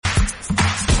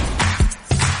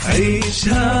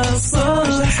عيشها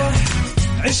صح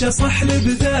عيشها صح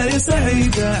لبداية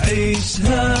سعيدة.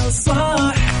 عيشها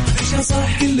صح عيشها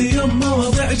صح كل يوم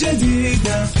مواضيع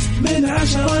جديدة من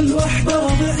 10 ل1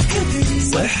 وضع كثير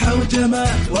صحة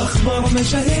وجمال وأخبار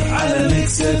مشاهير على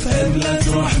ميكس اف ام لا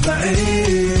تروح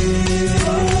بعيد.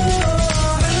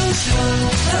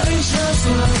 عيشها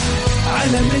صح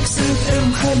على ميكس اف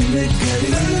ام خليك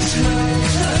قريب.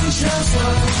 عيشها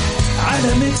صح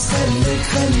على ميكس خليك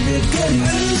قريب.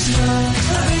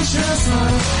 عيشها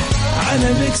صح على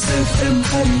ميكس اف ام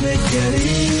خليك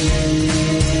قريب.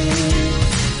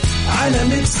 على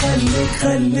ميكس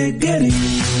خليك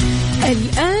قريب.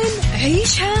 الآن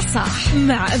عيشها صح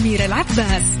مع أميرة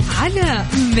العباس على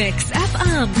ميكس اف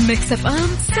ام. ميكس اف ام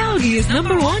سعوديز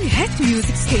نمبر 1 هيت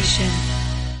ميوزك ستيشن.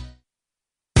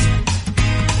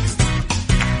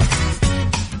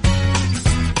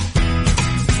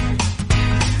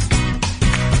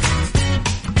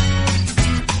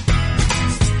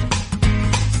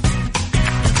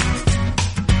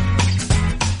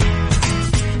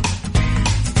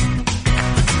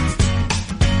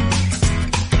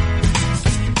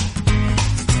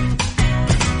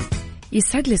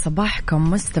 يسعد لي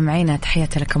صباحكم مستمعينا،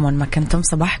 تحياتي لكم وين ما كنتم.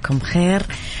 صباحكم خير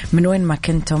من وين ما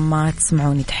كنتم ما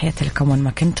تسمعوني، تحياتي لكم وين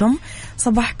ما كنتم.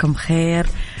 صباحكم خير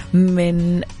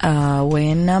من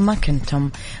وين ما كنتم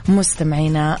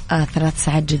مستمعينا. 3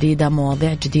 ساعات جديدة،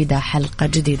 مواضيع جديدة، حلقة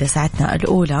جديدة. ساعتنا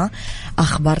الأولى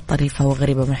أخبار طريفة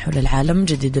وغريبة من حول العالم،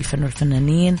 جديد الفن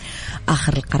والفنانين،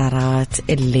 آخر القرارات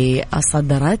اللي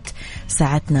صدرت.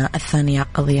 ساعتنا الثانية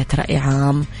قضية رأي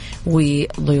عام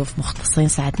وضيوف مختصين.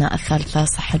 ساعتنا الثالثة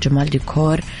صحة جمال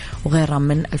ديكور وغيرها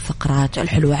من الفقرات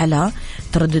الحلوة. على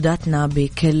تردداتنا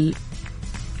بكل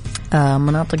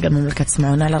مناطق المملكة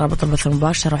تسمعونا على رابط البث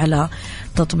المباشر وعلى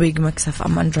تطبيق ميكس اف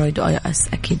ام اندرويد واي او اس.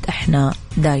 اكيد احنا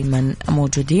دايما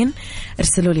موجودين.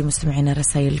 ارسلوا لي مستمعينا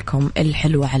رسائلكم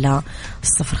الحلوة على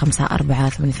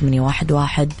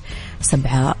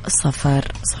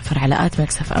 0548811700 على آت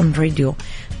ميكس اف ام راديو،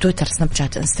 تويتر، سناب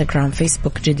شات، انستغرام،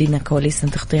 فيسبوك. جديدنا،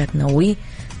 كواليسنا، تغطياتنا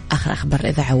وآخر أخبار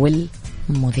الإذاعة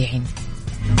والمذيعين.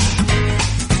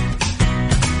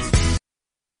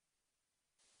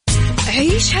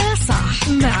 عيشها صح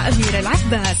مع أميرة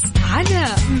العباس على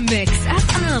ميكس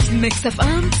اف ام. ميكس اف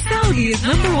ام سعوديز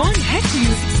نمبر 1 هيت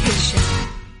ميوزك ستيشن.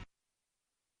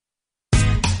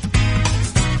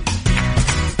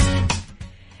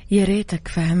 يا ريتك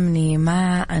فهمني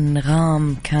مع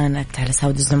أنغام كانت على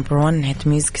سعوديز نمبر 1 هيت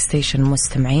ميوزك ستيشن.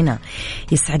 مستمعينا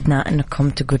يسعدنا أنكم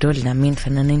تقولوا لنا مين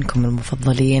فنانينكم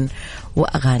المفضلين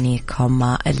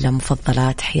وأغانيكم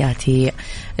المفضلات. حياتي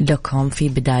لكم في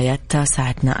بداية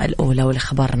ساعتنا الأولى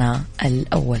ولخبرنا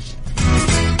الأول.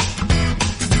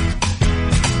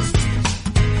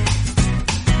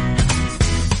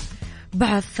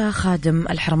 بعث خادم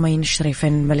الحرمين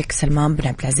الشريفين الملك سلمان بن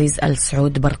عبد العزيز آل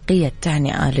سعود برقية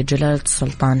تهنئة لجلالة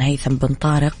السلطان هيثم بن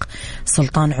طارق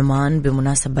سلطان عمان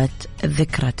بمناسبة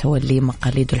ذكرى تولي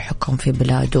مقاليد الحكم في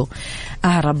بلاده.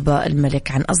 أعرب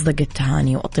الملك عن أصدق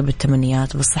التهاني وأطيب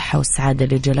التمنيات بالصحة والسعادة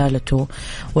لجلالته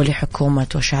ولحكومة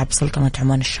وشعب سلطنة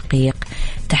عمان الشقيق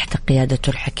تحت قيادته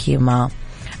الحكيمة،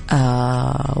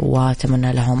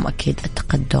 وتمنى لهم أكيد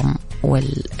التقدم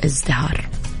والازدهار.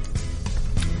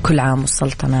 كل عام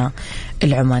والسلطنة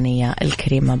العمانية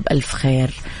الكريمة بألف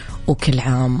خير، وكل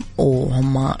عام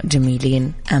وهم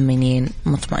جميلين آمنين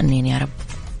مطمئنين يا رب.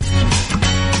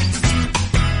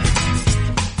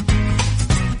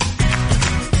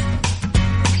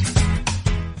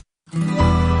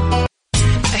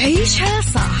 عيشها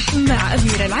صح مع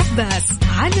أميرة العباس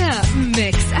على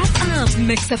ميكس اف ام.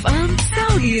 ميكس اف ام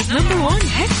سعوديز نمبر 1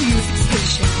 هيت ميوزك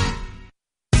ستيشن.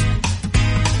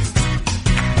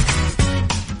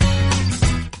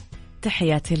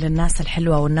 تحياتي للناس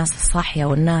الحلوة والناس الصاحية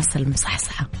والناس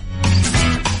المصحصحة.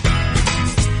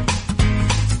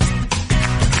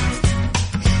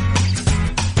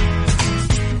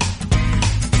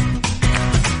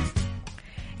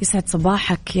 يسعد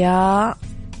صباحك يا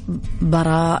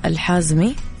براء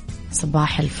الحازمي،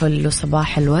 صباح الفل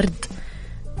وصباح الورد.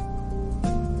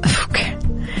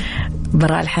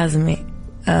 براء الحازمي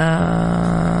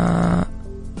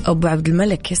أبو عبد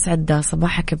الملك، يسعد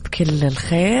صباحك بكل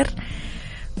الخير.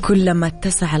 كلما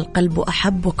اتسع القلب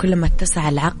أحب، وكلما اتسع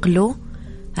العقل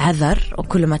عذر،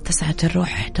 وكلما اتسعت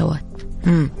الروح احتوت.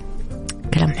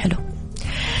 كلام حلو.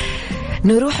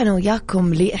 نروح أنا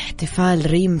وياكم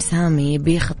لاحتفال ريم سامي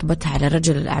بخطبتها على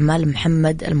رجل الأعمال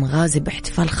محمد المغازي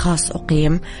باحتفال خاص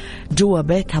أقيم جوا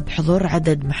بيتها بحضور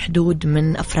عدد محدود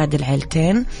من أفراد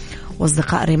العيلتين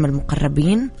وأصدقاء ريم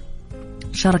المقربين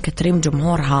شاركت ريم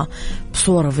جمهورها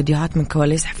بصورة وفيديوهات من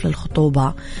كواليس حفل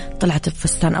الخطوبة. طلعت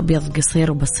بفستان أبيض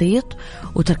قصير وبسيط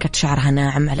وتركت شعرها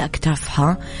ناعم على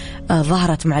أكتافها.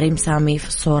 ظهرت مع ريم سامي في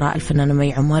الصورة الفنانة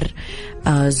مي عمر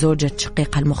زوجة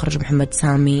شقيقها المخرج محمد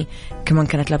سامي، كمان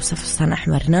كانت لابسة فستان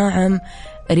أحمر ناعم.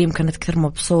 ريم كانت كثير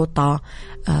مبسوطة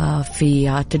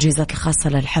في التجهيزات الخاصة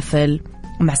للحفل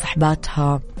مع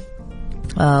صحباتها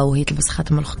وهي تلبس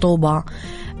خاتم الخطوبة.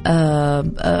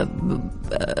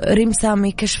 ريم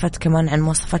سامي كشفت كمان عن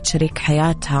مواصفات شريك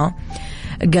حياتها،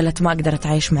 قالت ما أقدر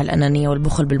أتعايش مع الأنانية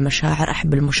والبخل بالمشاعر،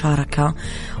 أحب المشاركة،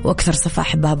 وأكثر صفة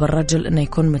أحبها بالرجل إنه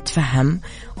يكون متفهم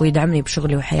ويدعمني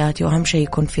بشغلي وحياتي، وأهم شيء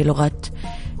يكون في لغة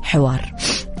حوار.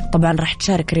 طبعا راح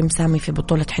تشارك ريم سامي في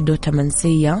بطولة حدوتة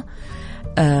منسية،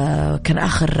 كان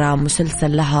آخر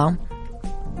مسلسل لها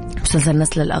مسلسل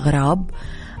نسل الأغراب،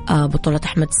 بطولة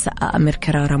أحمد السقا، أمير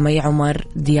كرارة، مي عمر،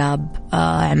 دياب،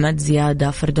 عماد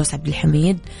زيادة، فردوس عبد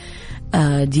الحميد،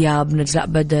 دياب، نجلاء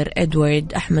بدر،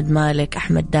 إدوارد، أحمد مالك،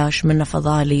 أحمد داش، منى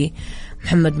فضالي،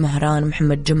 محمد مهران،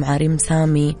 محمد جمعة، ريم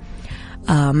سامي،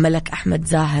 ملك أحمد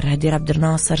زاهر، هدير عبد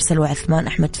الناصر، سلوى عثمان،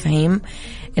 أحمد فهيم،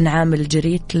 إنعام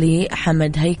الجريتلي،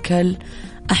 حمد هيكل،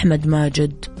 أحمد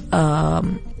ماجد.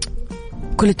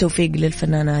 كل التوفيق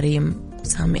للفنانة ريم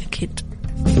سامي أكيد.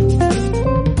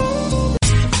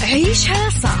 عيشها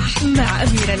صح مع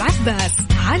أميرة العباس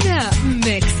على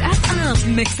ميكس أف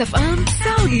أم. ميكس أف أم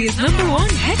سعوديز نمبر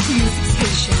 1 هيت ميوزك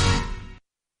ستيشن.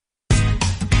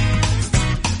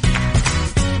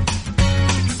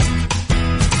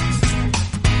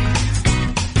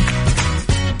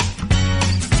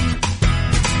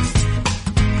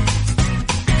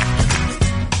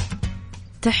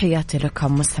 تحياتي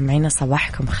لكم مستمعينا،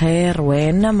 صباحكم خير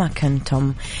وين ما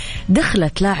كنتم.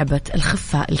 دخلت لاعبة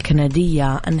الخفة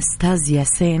الكندية أنستازيا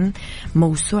سين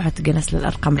موسوعة جينيس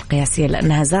للأرقام القياسية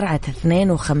لأنها زرعت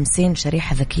 52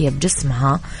 شريحة ذكية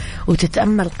بجسمها،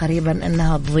 وتتأمل قريبا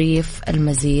أنها تضيف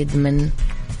المزيد من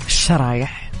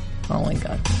الشرايح. Oh my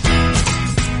God.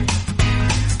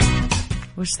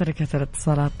 وش شركة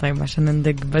الاتصالات طيب عشان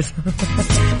ندق بس.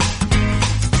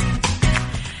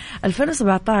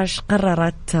 2017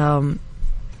 قررت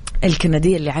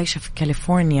الكندية اللي عايشة في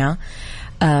كاليفورنيا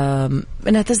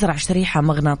أنها تزرع شريحة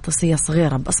مغناطيسية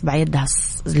صغيرة بأصبع يدها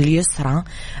اليسرى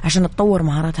عشان تطور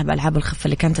مهاراتها بألعاب الخفة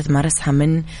اللي كانت تمارسها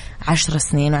من 10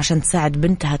 سنين، وعشان تساعد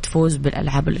بنتها تفوز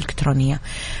بالألعاب الإلكترونية.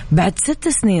 بعد 6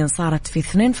 سنين صارت في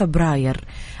 2 فبراير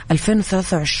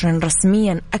 2023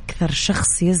 رسميا أكثر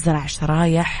شخص يزرع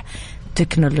شرايح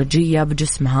تكنولوجية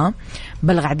بجسمها.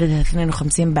 بلغ عددها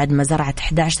 52 بعد ما زرعت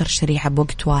 11 شريحة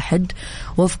بوقت واحد،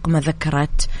 وفق ما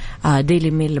ذكرت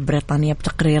ديلي ميل البريطانية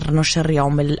بتقرير نشر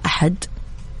يوم الأحد.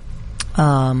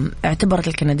 اعتبرت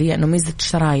الكندية أنه ميزة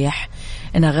الشرايح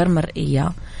أنها غير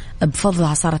مرئية،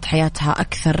 بفضلها صارت حياتها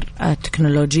أكثر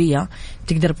تكنولوجية،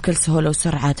 تقدر بكل سهولة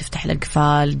وسرعة تفتح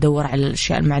الأقفال، تدور على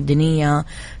الأشياء المعدنية،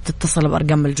 تتصل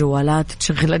بأرقام الجوالات،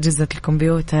 تشغل أجهزة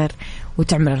الكمبيوتر،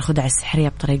 وتعمل الخدع السحرية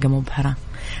بطريقة مبهرة.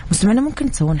 مستمعنا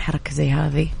ممكن تسوون حركة زي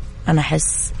هذه؟ أنا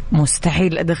أحس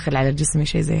مستحيل أدخل على جسمي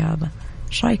شيء زي هذا.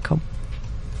 إيش رأيكم؟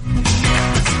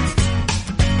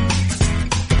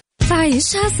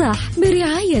 عيشها صح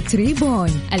برعاية ريبون،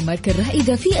 الماركة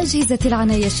الرائدة في أجهزة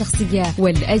العناية الشخصية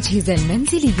والأجهزة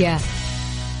المنزلية.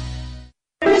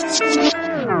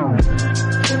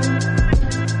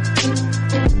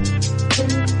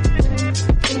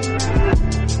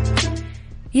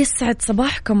 يسعد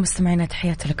صباحكم مستمعينا،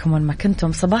 تحياتي لكم وين ما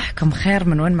كنتم. صباحكم خير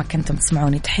من وين ما كنتم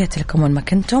تسمعوني، تحياتي لكم وين ما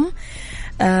كنتم.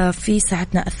 في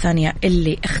ساعتنا الثانية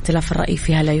اللي اختلاف الرأي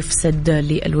فيها لا يفسد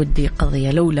للودي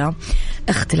قضية، لولا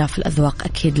اختلاف الأذواق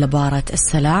أكيد لبارة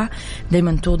السلع.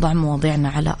 دايما توضع مواضيعنا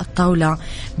على الطاولة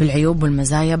بالعيوب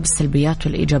والمزايا، بالسلبيات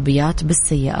والإيجابيات،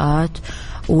 بالسيئات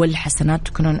والحسنات،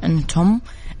 تكونون أنتم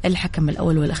الحكم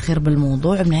الأول والأخير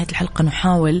بالموضوع. بنهاية الحلقة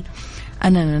نحاول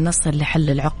أننا نصل لحل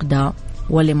العقدة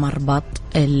ولمربط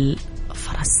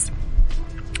الفرس.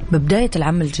 ببداية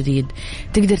العام الجديد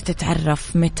تقدر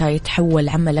تتعرف متى يتحول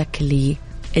عملك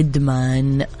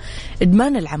لإدمان.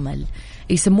 إدمان العمل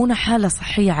يسمونه حالة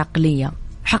صحية عقلية،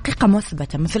 حقيقة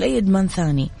مثبتة مثل أي إدمان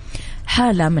ثاني،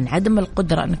 حالة من عدم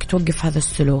القدرة أنك توقف هذا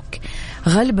السلوك،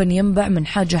 غالبا ينبع من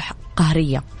حاجة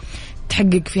قهرية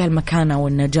تحقق فيها المكانة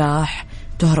والنجاح،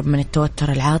 تهرب من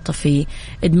التوتر العاطفي.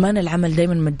 إدمان العمل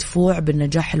دايما مدفوع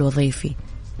بالنجاح الوظيفي،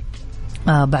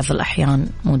 بعض الأحيان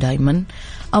مو دايما،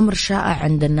 أمر شائع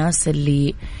عند الناس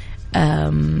اللي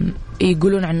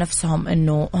يقولون عن نفسهم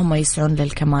أنه هم يسعون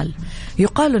للكمال.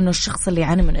 يقال أنه الشخص اللي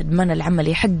يعاني من إدمان العمل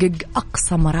يحقق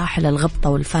أقصى مراحل الغبطة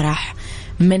والفرح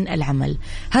من العمل.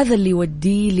 هذا اللي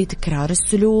يوديه لتكرار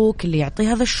السلوك اللي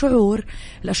يعطيه هذا الشعور.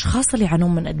 الأشخاص اللي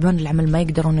يعانون من إدمان العمل ما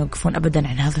يقدرون يوقفون أبدا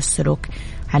عن هذا السلوك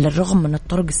على الرغم من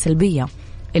الطرق السلبية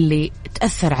اللي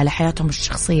تأثر على حياتهم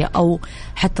الشخصية أو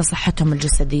حتى صحتهم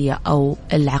الجسدية أو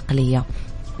العقلية.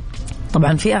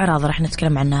 طبعا في أعراض رح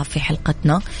نتكلم عنها في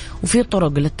حلقتنا وفي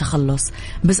طرق للتخلص،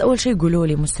 بس أول شيء قولوا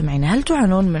لي مستمعينا، هل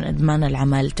تعانون من إدمان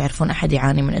العمل؟ تعرفون أحد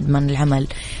يعاني من إدمان العمل؟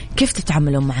 كيف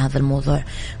تتعاملون مع هذا الموضوع؟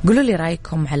 قولوا لي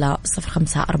رأيكم على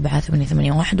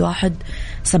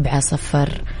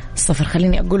 0548811700.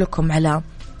 خليني أقول لكم على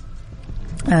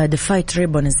دفاية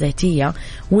ريبون الزيتية،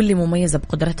 واللي مميزة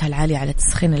بقدرتها العالية على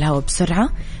تسخين الهواء بسرعة،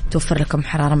 توفر لكم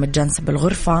حرارة متجانسة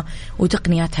بالغرفة،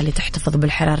 وتقنياتها اللي تحتفظ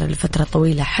بالحرارة لفترة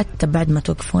طويلة حتى بعد ما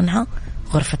توقفونها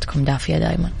غرفتكم دافية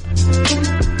دائما.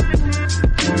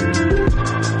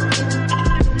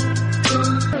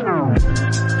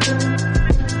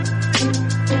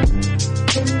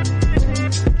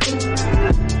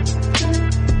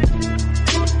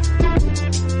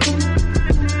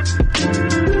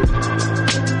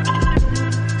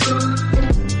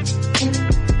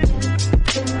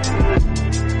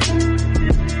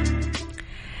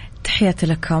 تحياتي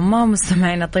لكم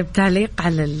مستمعينا. طيب تعليق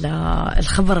على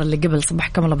الخبر اللي قبل،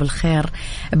 صباحكم الله بالخير.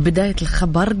 بداية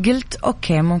الخبر قلت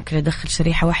أوكي ممكن أدخل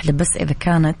شريحة واحدة بس إذا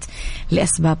كانت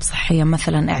لأسباب صحية،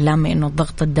 مثلا إعلامي إنه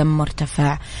ضغط الدم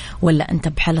مرتفع، ولا أنت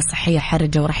بحالة صحية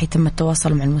حرجة وراح يتم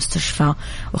التواصل مع المستشفى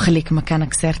وخليك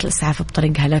مكانك سيارة الإسعاف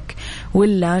بطريقها لك،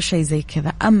 ولا شيء زي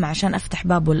كذا. أما عشان أفتح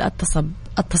باب ولا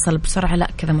أتصل بسرعة، لا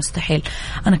كذا مستحيل.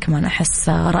 أنا كمان أحس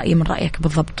رأيي من رأيك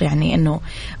بالضبط، يعني إنه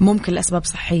ممكن الأسباب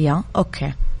صحية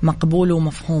أوكي مقبول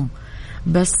ومفهوم،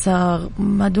 بس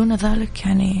ما دون ذلك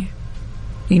يعني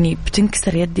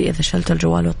بتنكسر يدي إذا شلت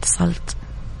الجوال واتصلت.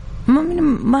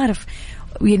 ما أعرف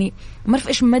يعني ما أعرف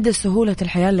إيش مدى سهولة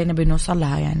الحياة اللي نبي نوصل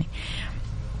لها. يعني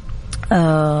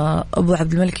أبو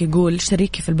عبد الملك يقول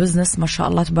شريكي في البزنس ما شاء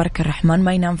الله تبارك الرحمن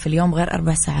ما ينام في اليوم غير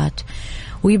 4 ساعات،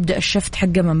 ويبدأ الشفت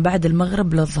حقه من بعد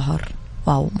المغرب للظهر.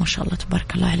 واو ما شاء الله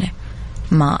تبارك الله عليه.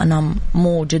 ما أنا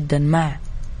مو جدا مع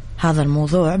هذا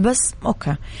الموضوع، بس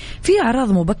أوكي. في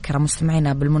أعراض مبكرة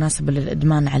مستمعينا بالمناسبة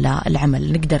للإدمان على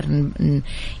العمل، نقدر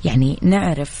يعني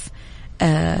نعرف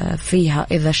فيها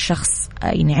إذا الشخص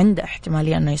يعني عنده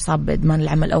احتمالية أنه يصاب بإدمان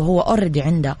العمل أو هو أوريدي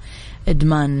عنده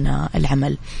إدمان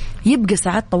العمل. يبقى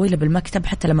ساعات طويلة بالمكتب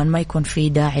حتى لما ما يكون في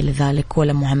داعي لذلك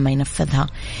ولا مهمة ينفذها.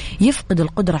 يفقد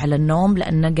القدرة على النوم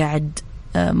لأنه قاعد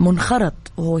منخرط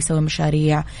وهو يسوي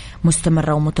مشاريع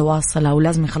مستمرة ومتواصلة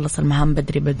ولازم يخلص المهام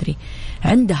بدري.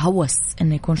 عنده هوس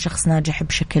أنه يكون شخص ناجح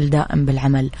بشكل دائم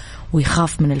بالعمل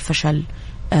ويخاف من الفشل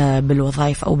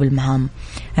بالوظائف أو بالمهام.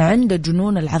 عنده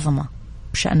جنون العظمة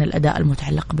بشأن الأداء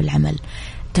المتعلق بالعمل.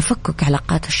 تفكك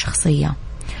علاقات الشخصية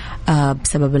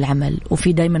بسبب العمل،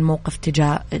 وفي دايما موقف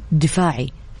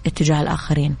دفاعي اتجاه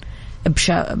الآخرين.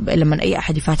 لما أي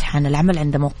أحد يفاتح عن العمل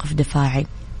عنده موقف دفاعي.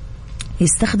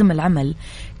 يستخدم العمل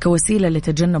كوسيلة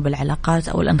لتجنب العلاقات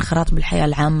أو الانخراط بالحياة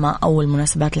العامة أو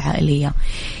المناسبات العائلية.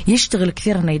 يشتغل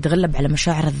كثير أنه يتغلب على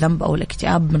مشاعر الذنب أو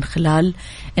الاكتئاب من خلال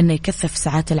أنه يكثف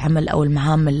ساعات العمل أو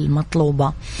المهام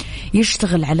المطلوبة.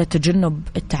 يشتغل على تجنب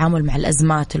التعامل مع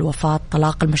الأزمات، الوفاة،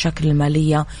 الطلاق، المشاكل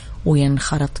المالية،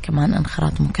 وينخرط كمان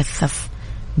انخراط مكثف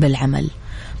بالعمل.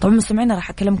 طبعا مستمعينا راح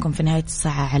أكلمكم في نهاية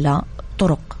الساعة على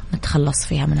طرق نتخلص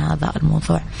فيها من هذا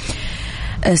الموضوع.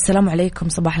 السلام عليكم،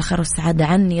 صباح الخير والسعادة.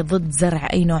 عني ضد زرع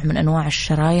أي نوع من أنواع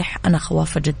الشرايح، أنا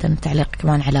خوافة جدا. تعليق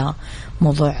كمان على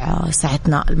موضوع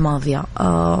ساعتنا الماضية.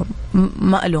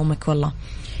 ما ألومك والله،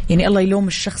 يعني الله يلوم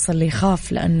الشخص اللي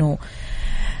يخاف، لأنه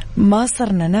ما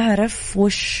صرنا نعرف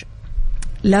وش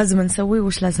لازم نسوي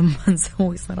وش لازم ما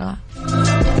نسوي صراحة.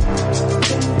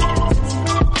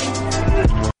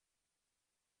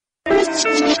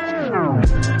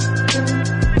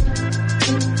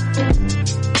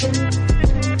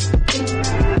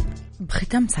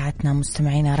 بختام ساعتنا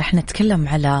مستمعينا رح نتكلم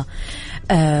على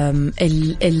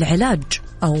العلاج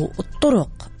أو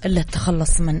الطرق اللي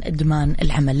تخلص من إدمان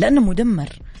العمل، لأنه مدمر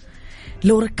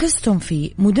لو ركزتم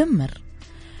فيه، مدمر.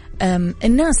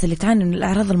 الناس اللي تعاني من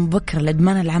الأعراض المبكرة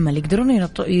لإدمان العمل يقدرون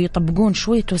يطبقون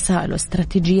شوية وسائل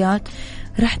واستراتيجيات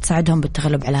راح تساعدهم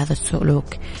بالتغلب على هذا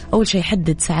السلوك. أول شيء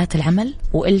حدد ساعات العمل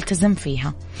والتزم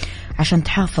فيها عشان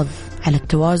تحافظ على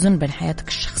التوازن بين حياتك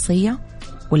الشخصية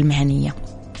والمهنية.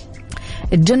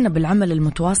 اتجنب العمل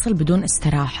المتواصل بدون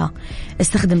استراحة.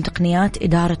 استخدم تقنيات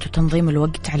إدارة وتنظيم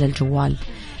الوقت على الجوال.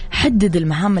 حدد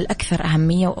المهام الأكثر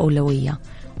أهمية وأولوية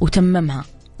وتممها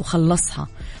وخلصها،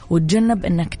 وتجنب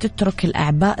أنك تترك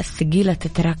الأعباء الثقيلة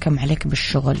تتراكم عليك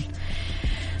بالشغل.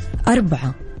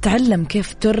 4 تعلم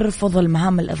كيف ترفض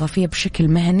المهام الإضافية بشكل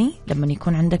مهني لما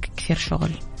يكون عندك كثير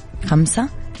شغل. 5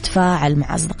 تفاعل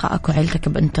مع أصدقائك وعيلتك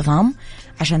بانتظام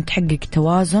عشان تحقق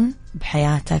توازن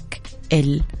بحياتك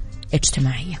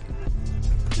الاجتماعية.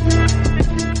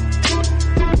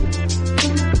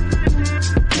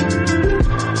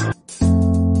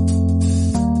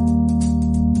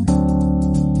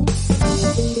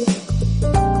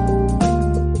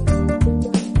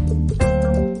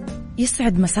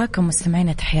 يسعد مساكم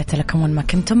مستمعينا، تحياتي لكم وين ما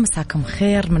كنتم، مساكم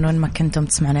خير من وين ما كنتم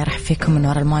تسمعوني. راح فيكم من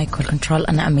وراء المايك والكنترول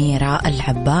أنا أميرة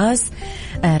العباس.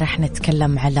 راح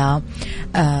نتكلم على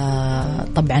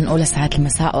طبعا أولى ساعات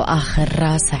المساء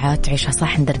وآخر ساعات عيشها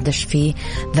صح، ندردش في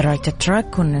The Right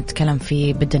Track ونتكلم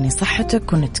في بدني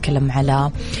صحتك ونتكلم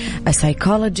على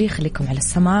سايكولوجي. خليكم على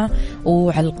السماع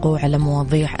وعلقوا على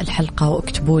مواضيع الحلقة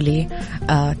واكتبوا لي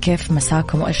كيف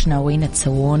مساكم وإيش ناويين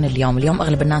تسوون اليوم. اليوم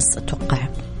أغلب الناس أتوقع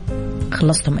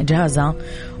خلصتم إجازة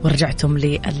ورجعتم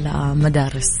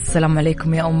للمدارس. السلام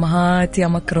عليكم يا أمهات يا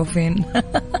مكروفين.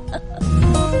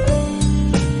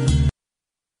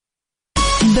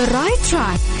 The Right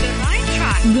Track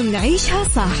ضمن عيشها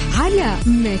صح على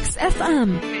ميكس اف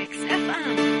ام.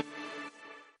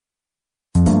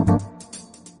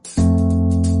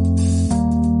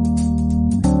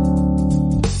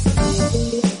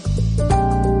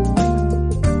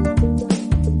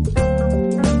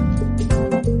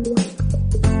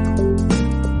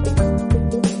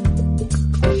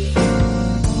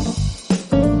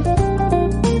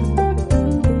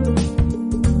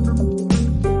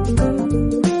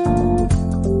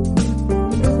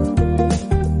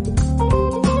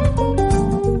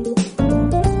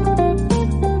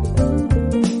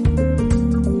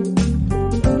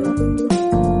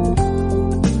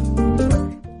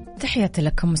 تحياتي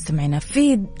لكم مستمعينا.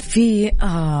 في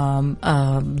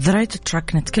The Right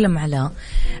Track نتكلم على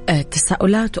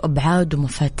تساؤلات وأبعاد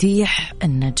ومفاتيح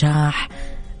النجاح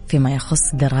فيما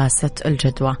يخص دراسة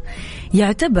الجدوى.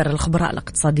 يعتبر الخبراء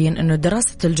الاقتصاديين أنه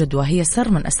دراسة الجدوى هي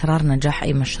سر من أسرار نجاح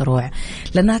أي مشروع،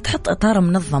 لأنها تحط إطار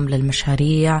منظم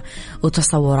للمشاريع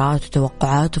وتصورات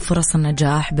وتوقعات وفرص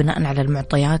النجاح بناء على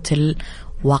المعطيات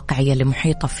الواقعية اللي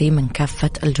محيطة فيه من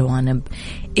كافة الجوانب.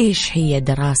 إيش هي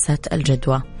دراسة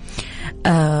الجدوى؟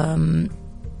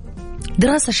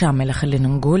 دراسة شاملة خلينا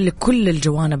نقول لكل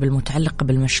الجوانب المتعلقة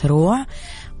بالمشروع،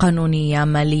 قانونية،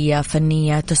 مالية،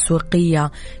 فنية،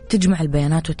 تسويقية، تجمع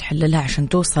البيانات وتحللها عشان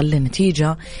توصل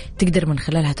لنتيجة تقدر من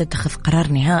خلالها تتخذ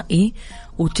قرار نهائي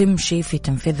وتمشي في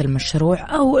تنفيذ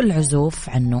المشروع أو العزوف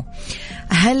عنه.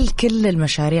 هل كل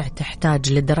المشاريع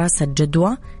تحتاج لدراسة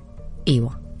جدوى؟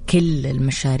 أيوة، كل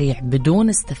المشاريع بدون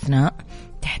استثناء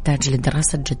تحتاج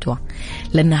لدراسة جدوى،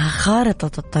 لأنها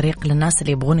خارطة الطريق للناس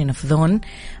اللي يبغون ينفذون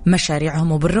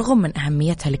مشاريعهم. وبالرغم من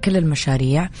أهميتها لكل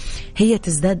المشاريع، هي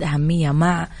تزداد أهمية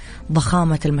مع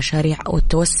ضخامة المشاريع أو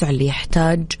التوسع اللي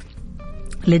يحتاج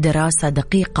لدراسة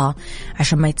دقيقة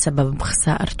عشان ما يتسبب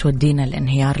بخسائر تودينا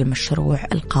لانهيار المشروع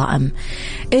القائم.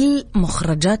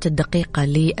 المخرجات الدقيقة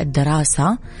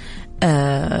للدراسة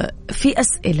في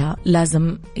أسئلة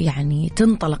لازم يعني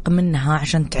تنطلق منها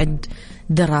عشان تعد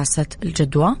دراسة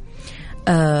الجدوى.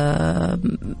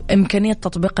 إمكانية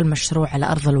تطبيق المشروع على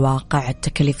أرض الواقع،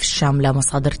 التكاليف الشاملة،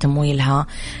 مصادر تمويلها،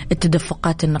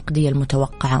 التدفقات النقدية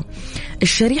المتوقعة،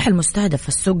 الشريحة المستهدفة،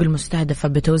 السوق المستهدفة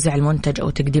بتوزيع المنتج أو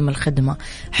تقديم الخدمة،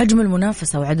 حجم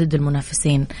المنافسة وعدد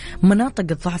المنافسين، مناطق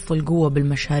الضعف والقوة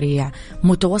بالمشاريع،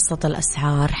 متوسط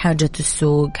الأسعار، حاجة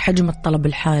السوق، حجم الطلب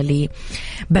الحالي.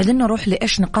 بعدين نروح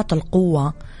لإيش نقاط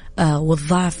القوة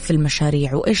والضعف في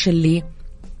المشاريع وإيش اللي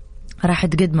راح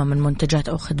تقدمه من منتجات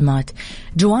أو خدمات،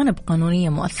 جوانب قانونية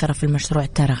مؤثرة في المشروع،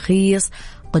 تراخيص،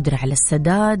 قدرة على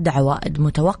السداد، عوائد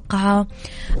متوقعة،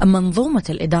 منظومة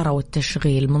الإدارة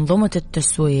والتشغيل، منظومة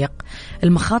التسويق،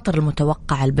 المخاطر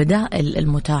المتوقعة، البدائل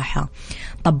المتاحة.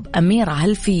 طب أميرة،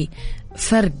 هل في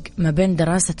فرق ما بين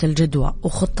دراسة الجدوى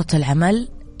وخطة العمل؟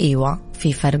 أيوة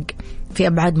في فرق، في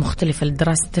أبعاد مختلفة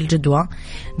لدراسة الجدوى.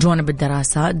 جوانب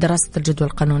الدراسة: دراسة الجدوى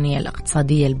القانونية،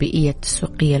 الاقتصادية، البيئية،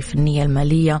 التسويقية، الفنية،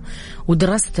 المالية،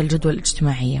 ودراسة الجدوى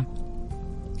الاجتماعية.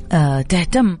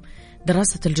 تهتم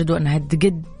دراسة الجدوى أنها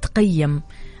تقيم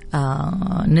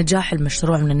نجاح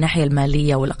المشروع من الناحية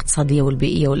المالية والاقتصادية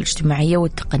والبيئية والاجتماعية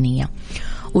والتقنية،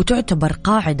 وتعتبر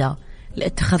قاعدة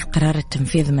لاتخاذ قرار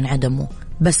التنفيذ من عدمه.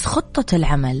 بس خطة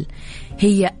العمل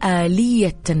هي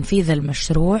آلية تنفيذ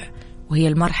المشروع، وهي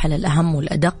المرحلة الأهم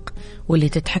والأدق واللي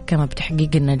تتحكم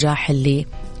بتحقيق النجاح اللي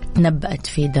تنبأت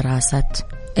في دراسة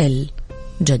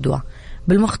الجدوى.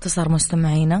 بالمختصر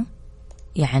مستمعينا،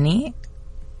 يعني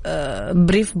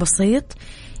بريف بسيط،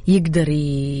 يقدر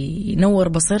ينور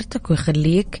بصيرتك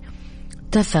ويخليك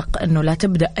تثق أنه لا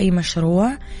تبدأ أي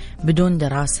مشروع بدون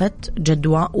دراسة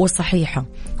جدوى وصحيحة.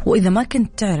 وإذا ما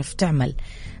كنت تعرف تعمل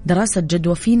دراسة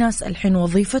جدوى، في ناس الحين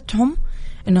وظيفتهم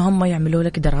أنهم يعملوا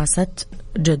لك دراسة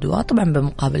جدوى، طبعا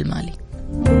بمقابل مالي.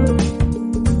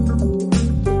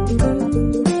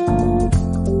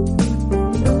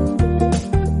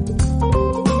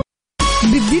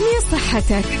 بالدنيا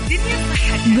صحتك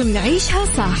ضمن عيشها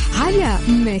صح على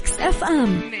ميكس اف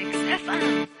ام.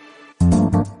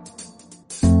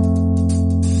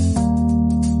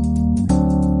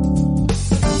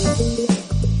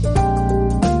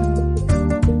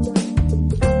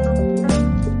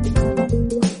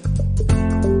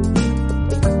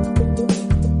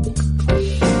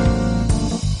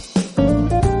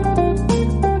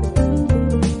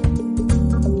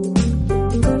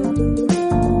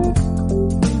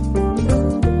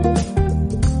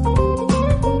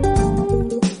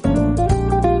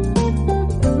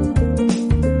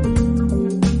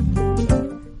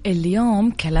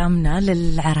 كلامنا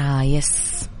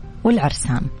للعرايس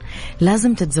والعرسان،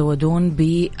 لازم تتزودون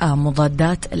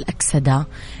بمضادات الأكسدة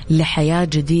لحياة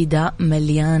جديدة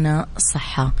مليانة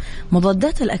صحة.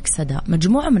 مضادات الأكسدة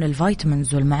مجموعة من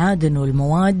الفيتامينز والمعادن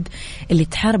والمواد اللي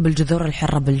تحارب الجذور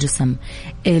الحرة بالجسم،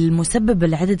 المسبب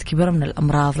لعدد كبير من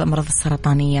الأمراض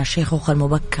السرطانية، شيخوخة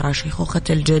المبكرة، شيخوخة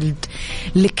الجلد.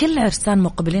 لكل عرسان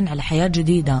مقبلين على حياة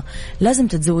جديدة لازم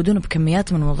تتزودون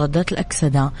بكميات من مضادات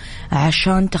الأكسدة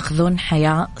عشان تاخذون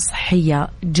حياة صحية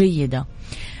جيدة.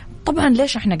 طبعا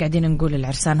ليش احنا قاعدين نقول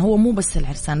العرسان؟ هو مو بس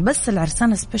العرسان، بس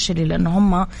العرسان سبيشالي لأنه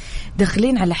هم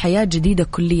داخلين على حياة جديدة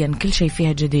كليا، كل شيء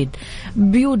فيها جديد،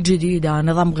 بيوت جديدة،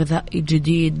 نظام غذائي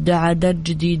جديد، عادات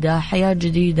جديدة، حياة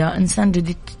جديدة، إنسان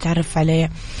جديد تتعرف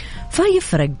عليه.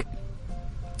 فيفرق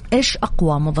إيش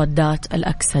أقوى مضادات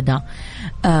الأكسدة؟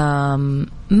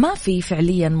 ما في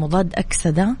فعليا مضاد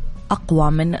أكسدة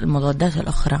أقوى من المضادات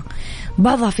الأخرى.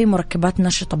 بعضها في مركبات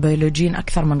نشطة بيولوجيا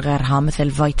أكثر من غيرها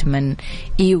مثل فيتامين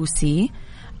إي وسي.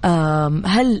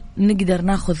 هل نقدر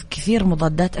ناخذ كثير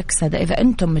مضادات أكسدة؟ إذا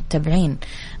أنتم متبعين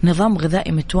نظام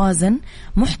غذائي متوازن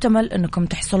محتمل أنكم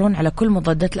تحصلون على كل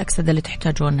مضادات الأكسدة اللي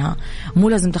تحتاجونها. مو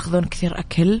لازم تاخذون كثير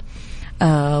أكل،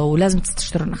 ولازم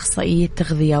تستشيرون أخصائية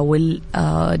التغذية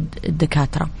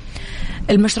والدكاترة.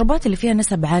 المشروبات اللي فيها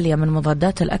نسب عالية من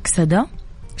مضادات الأكسدة: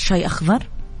 شاي أخضر،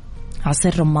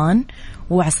 عصير رمان،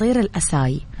 وعصير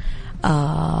الأساي.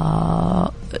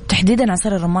 تحديدا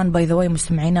عصير الرمان باي ذا واي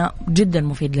مستمعينا جدا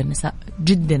مفيد للنساء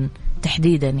جدا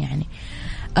تحديدا. يعني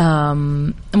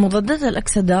مضادات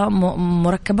الأكسدة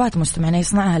مركبات مستمعينا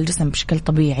يصنعها الجسم بشكل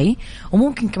طبيعي،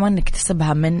 وممكن كمان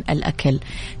نكتسبها من الأكل،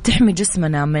 تحمي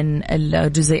جسمنا من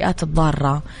الجزيئات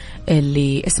الضارة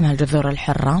اللي اسمها الجذور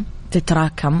الحرة،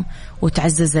 تتراكم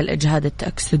وتعزز الإجهاد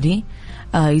التأكسدي،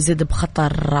 يزيد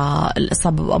بخطر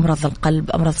الإصابة بأمراض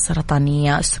القلب، أمراض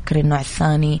السرطانية، السكري النوع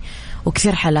الثاني،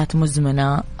 وكثير حالات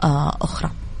مزمنة أخرى.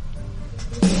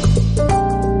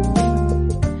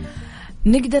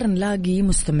 نقدر نلاقي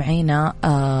مستمعينا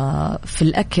في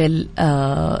الأكل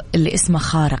اللي اسمه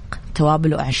خارق،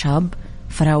 توابل وأعشاب،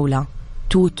 فراولة،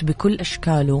 توت بكل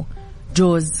أشكاله،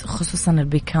 جوز خصوصا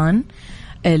البيكان،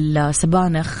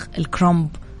 السبانخ، الكرنب،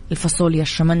 الفاصوليا،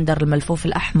 الشمندر، الملفوف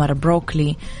الأحمر،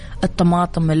 بروكلي،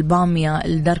 الطماطم، البامية،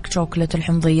 الدارك شوكولات،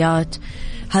 الحمضيات.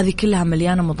 هذه كلها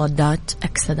مليانة مضادات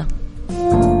أكسدة.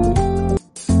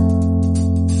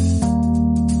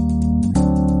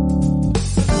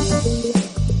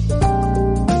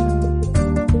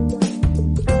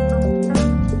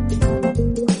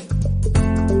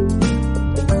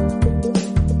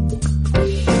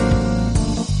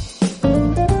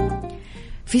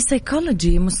 في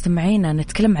سيكولوجي مستمعينا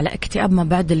نتكلم على اكتئاب ما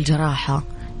بعد الجراحة،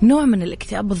 نوع من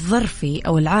الاكتئاب الظرفي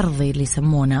أو العرضي اللي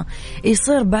يسمونه،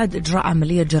 يصير بعد إجراء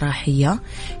عملية جراحية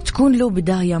تكون له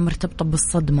بداية مرتبطة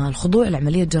بالصدمة. الخضوع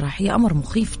للعملية الجراحية أمر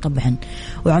مخيف طبعا،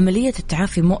 وعملية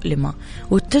التعافي مؤلمة،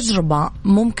 والتجربة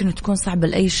ممكن تكون صعبة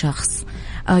لأي شخص.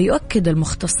 يؤكد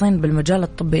المختصين بالمجال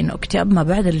الطبي أنه اكتئاب ما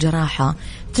بعد الجراحة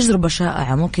تجربة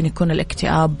شائعة. ممكن يكون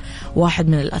الاكتئاب واحد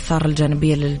من الآثار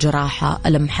الجانبية للجراحة،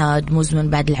 ألم حاد مزمن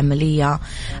بعد العملية،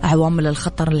 عوامل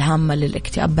الخطر الهامة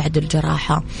للاكتئاب بعد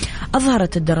الجراحة.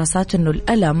 أظهرت الدراسات أنه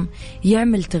الألم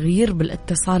يعمل تغيير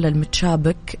بالاتصال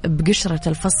المتشابك بقشرة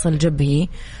الفص الجبهي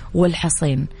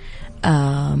والحصين،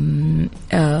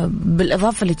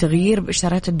 بالإضافة لتغيير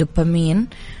بإشارات الدوبامين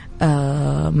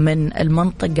من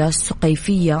المنطقة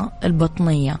السقيفية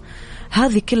البطنية.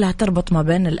 هذه كلها تربط ما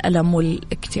بين الألم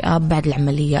والاكتئاب بعد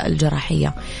العملية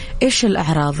الجراحية. إيش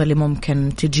الأعراض اللي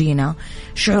ممكن تجينا؟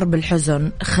 شعور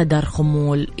بالحزن، خدر،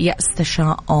 خمول، يأس،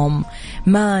 تشاؤم،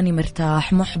 ماني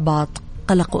مرتاح، محبط،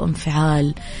 قلق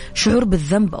وانفعال، شعور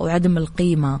بالذنب أو عدم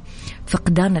القيمة،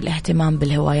 فقدان الاهتمام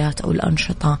بالهوايات أو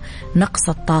الأنشطة، نقص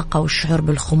الطاقة والشعور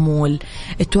بالخمول،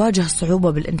 تواجه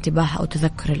صعوبة بالانتباه أو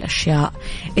تذكر الأشياء،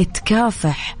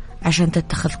 تكافح عشان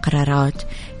تتخذ قرارات،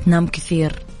 تنام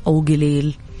كثير أو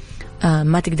قليل،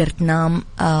 ما تقدر تنام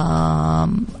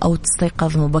أو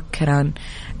تستيقظ مبكرا،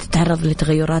 تتعرض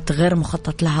لتغيرات غير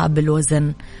مخطط لها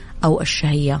بالوزن أو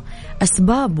الشهية.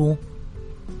 أسبابه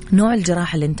نوع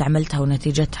الجراحة اللي انت عملتها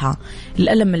ونتيجتها،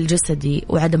 الألم الجسدي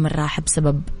وعدم الراحة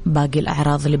بسبب باقي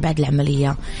الأعراض اللي بعد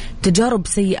العملية، تجارب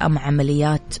سيئة مع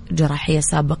عمليات جراحية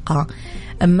سابقة،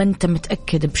 أما انت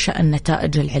متأكد بشأن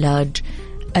نتائج العلاج،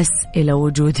 أسئلة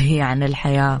وجودية عن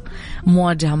الحياة،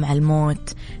 مواجهة مع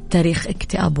الموت، تاريخ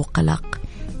اكتئاب وقلق.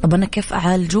 طب أنا كيف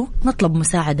أعالجه؟ نطلب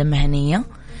مساعدة مهنية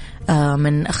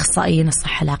من أخصائيين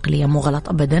الصحة العقلية، مو غلط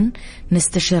أبدا،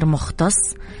 نستشير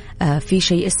مختص، في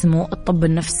شيء اسمه الطب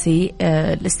النفسي،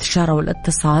 الاستشارة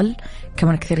والاتصال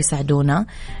كمان كثير يساعدونا،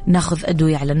 ناخذ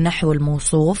أدوية على النحو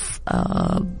الموصوف،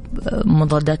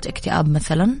 مضادات اكتئاب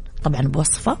مثلا، طبعا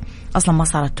بوصفة، أصلا ما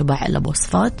صارت تباع إلا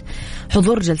بوصفات،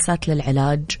 حضور جلسات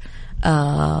للعلاج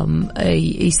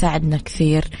يساعدنا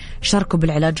كثير، شاركوا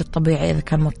بالعلاج الطبيعي إذا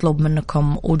كان مطلوب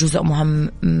منكم وجزء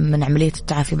مهم من عملية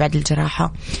التعافي بعد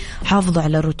الجراحة، حافظوا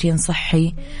على روتين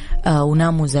صحي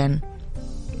وناموا زين.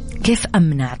 كيف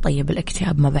أمنع طيب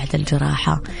الاكتئاب ما بعد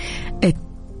الجراحة؟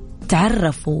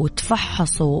 تعرفوا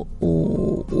وتفحصوا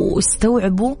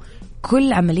واستوعبوا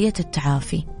كل عملية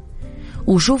التعافي،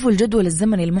 وشوفوا الجدول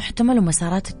الزمني المحتمل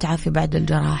ومسارات التعافي بعد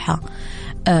الجراحة.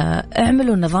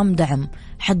 اعملوا نظام دعم،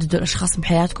 حددوا الأشخاص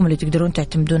بحياتكم اللي تقدرون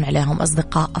تعتمدون عليهم،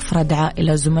 أصدقاء، أفراد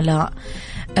عائلة، زملاء.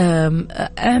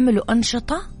 اعملوا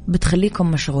أنشطة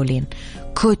بتخليكم مشغولين،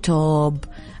 كتب،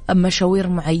 مشاوير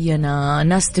معينة،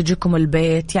 ناس تجيكم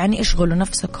البيت، يعني اشغلوا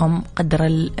نفسكم قدر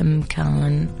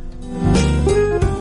الإمكان.